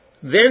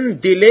 then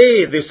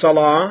delay the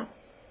salah,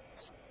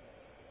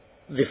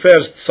 the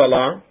first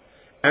salah,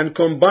 and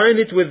combine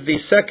it with the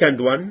second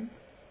one,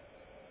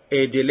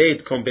 a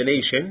delayed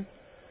combination,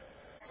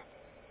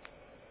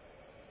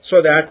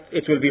 so that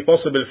it will be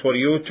possible for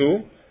you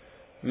to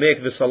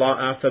make the salah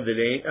after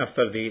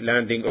the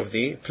landing of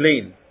the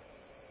plane.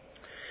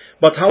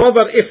 But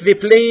however, if the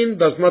plane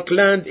does not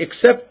land if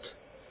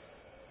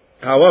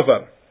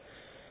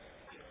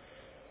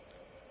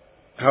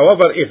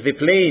the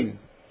plane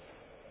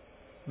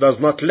does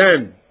not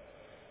land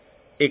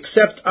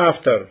except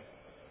after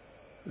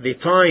the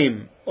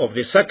time of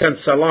the second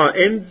salah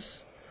ends,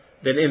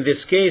 then in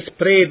this case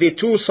pray the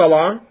two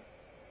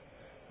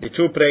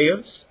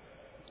prayers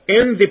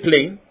in the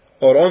plane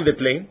or on the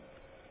plane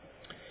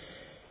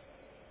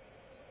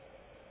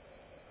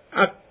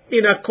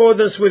in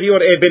accordance with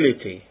your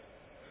ability.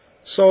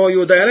 So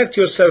you direct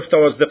yourself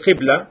towards the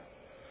Qibla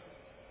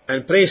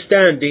and pray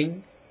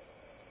standing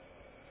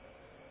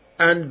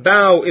and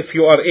bow if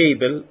you are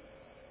able.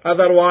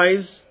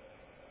 Otherwise,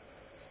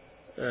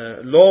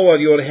 lower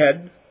your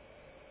head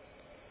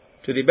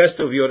to the best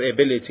of your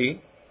ability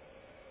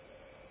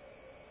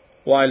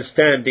while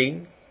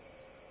standing.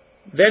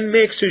 Then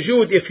make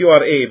sujood if you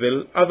are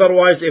able.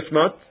 Otherwise, if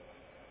not,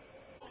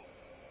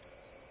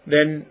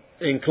 then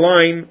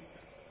incline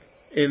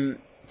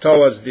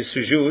towards the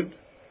sujood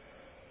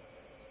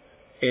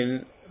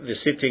in the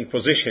sitting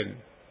position,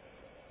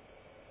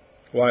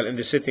 while in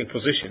the sitting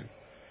position.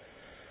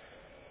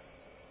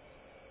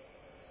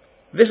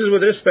 This is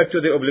with respect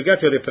to the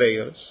obligatory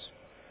prayers.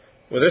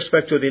 With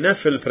respect to the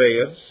nafil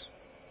prayers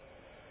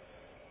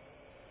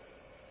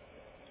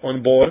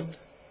on board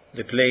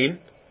the plane,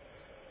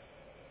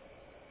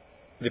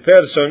 the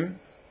person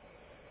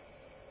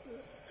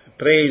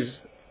prays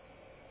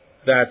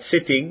that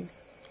sitting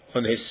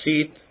on his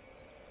seat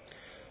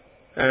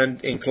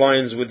and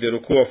inclines with the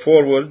ruku'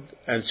 forward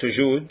and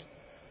sujood,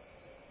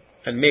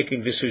 and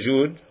making the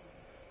sujood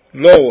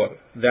lower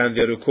than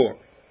the ruku'.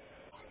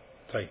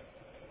 طيب.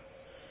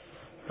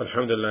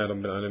 الحمد لله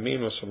رب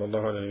العالمين وصلى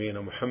الله على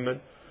نبينا محمد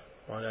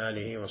وعلى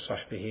آله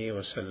وصحبه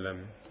وسلم.